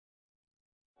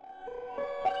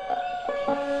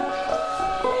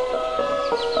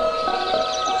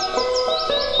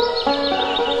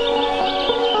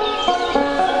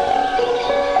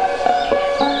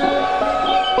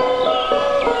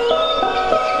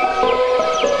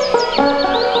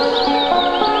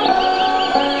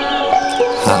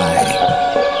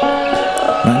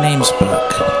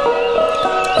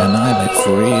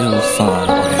real far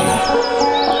away,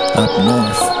 up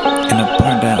north in a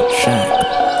burned out shack.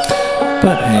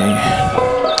 But hey,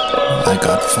 I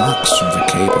got Fox from the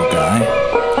cable guy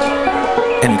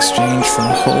in exchange for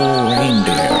a whole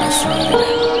reindeer I fried.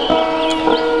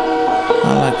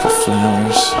 I like the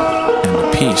flowers and the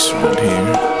peace around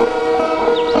here.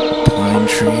 The pine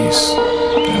trees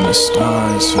and the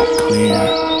stars look clear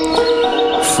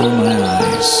through my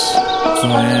eyes,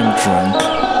 though I am drunk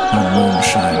on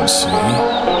moonshine, see?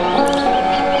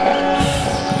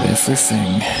 But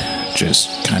everything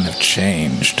just kind of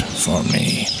changed for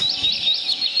me.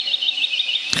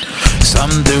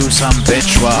 Some dude, some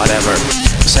bitch, whatever,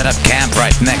 set up camp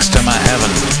right next to my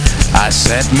heaven. I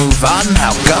said, move on,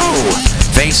 now go.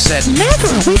 They said, never,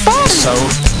 we bought it. So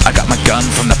I got my gun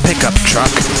from the pickup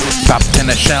truck, popped in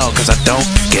a shell cause I don't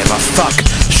give a fuck.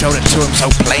 Showed it to him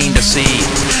so plain to see.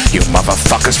 You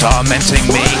motherfuckers tormenting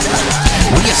me.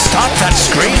 Will you stop that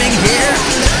screaming here?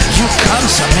 You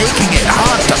cunts are making it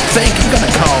hard to think. I'm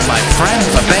gonna call my friend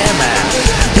the bear man.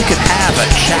 We could have a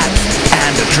chat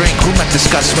and a drink. We might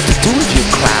discuss what to do with you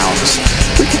clowns.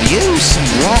 We could use some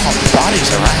warm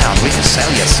bodies around. We could sell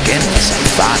your skin for some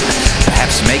fun.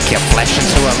 Perhaps make your flesh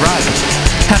into a rug.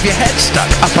 Have your head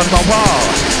stuck up on the wall.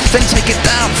 Then take it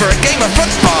down for a game of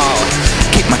football.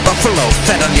 Keep my buffalo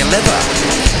fed on your liver.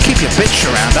 Keep your bitch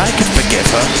around, I could forgive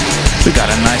her. We got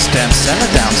a nice damn cellar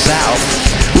down south.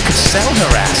 We could sell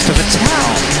her ass to the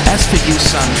town. As for you,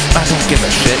 son, I don't give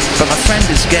a shit. But my friend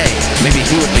is gay, maybe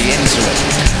he would be into it.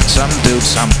 Some dude,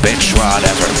 some bitch,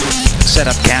 whatever, set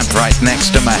up camp right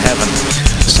next to my heaven.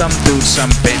 Some dude,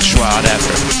 some bitch,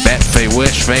 whatever, bet they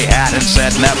wish they hadn't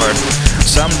said never.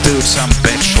 Some dude, some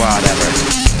bitch, whatever,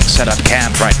 set up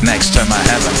camp right next to my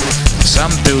heaven.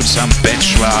 Some dude, some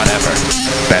bitch, whatever,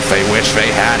 bet they wish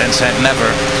they hadn't said never.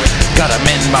 Got 'em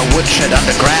in my woodshed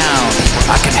underground.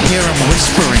 I can hear 'em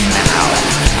whispering now.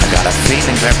 I got a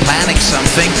feeling they're planning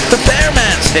something. The bear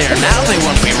man's here, now they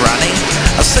won't be running.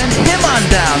 I'll send him on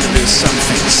down to do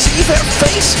something. See their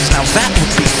faces, now that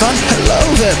would be fun. Hello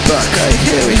there, Buck. I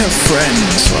hear we have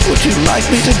friends. What would you like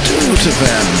me to do to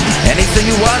them? Anything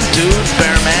you want, dude,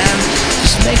 bear man.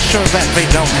 Just make sure that they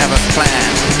don't have a plan.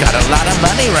 We got a lot of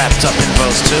money wrapped up in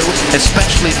those two,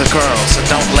 especially the girls, so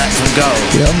don't let them go.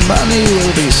 Your money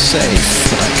will be safe,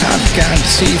 but I can't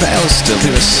guarantee they'll still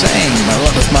be the same. A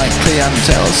lot of my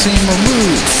clientele seem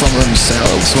removed from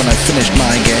themselves when I finish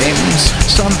my games.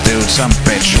 Some dude, some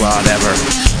bitch, whatever,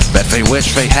 bet they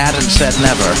wish they hadn't said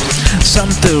never. Some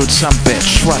dude, some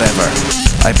bitch, whatever,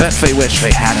 I bet they wish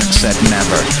they hadn't said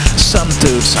never. Some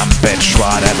dude, some bitch,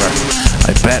 whatever,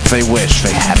 I bet they wish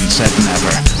they hadn't said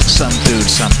never. Some dude,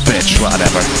 some bitch,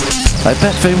 whatever, I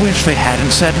bet they wish they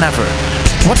hadn't said never.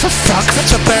 What the fuck?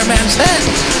 That's a bear man's head.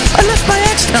 I left my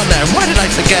axe down there. Why did I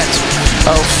forget?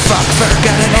 Oh fuck, they're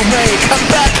getting away. Come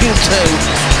back, you two.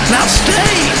 Now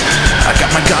stay. I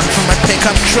got my gun from my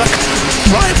pickup truck.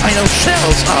 Why have I no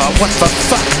shells? Oh, what the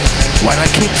fuck? Why do I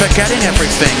keep forgetting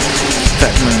everything?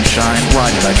 That moonshine,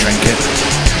 why did I drink it?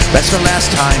 That's the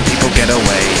last time people get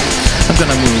away. I'm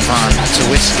gonna move on to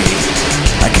whiskey.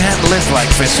 I can't live like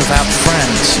this without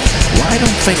friends. Why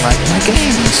don't they like my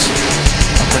games?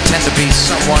 I'll pretend to be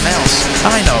someone else.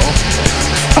 I know.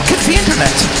 I'll get the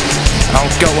internet.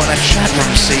 I'll go on a chat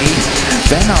room, see?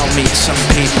 Then I'll meet some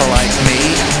people like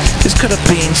me. This could have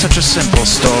been such a simple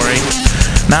story.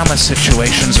 Now my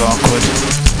situation's awkward.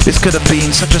 This could have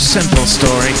been such a simple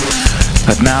story.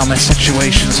 But now my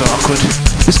situation's awkward.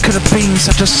 This could have been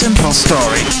such a simple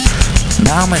story.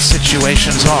 Now my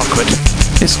situation's awkward.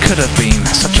 This could have been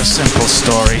such a simple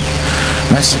story.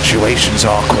 My situation's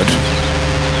awkward.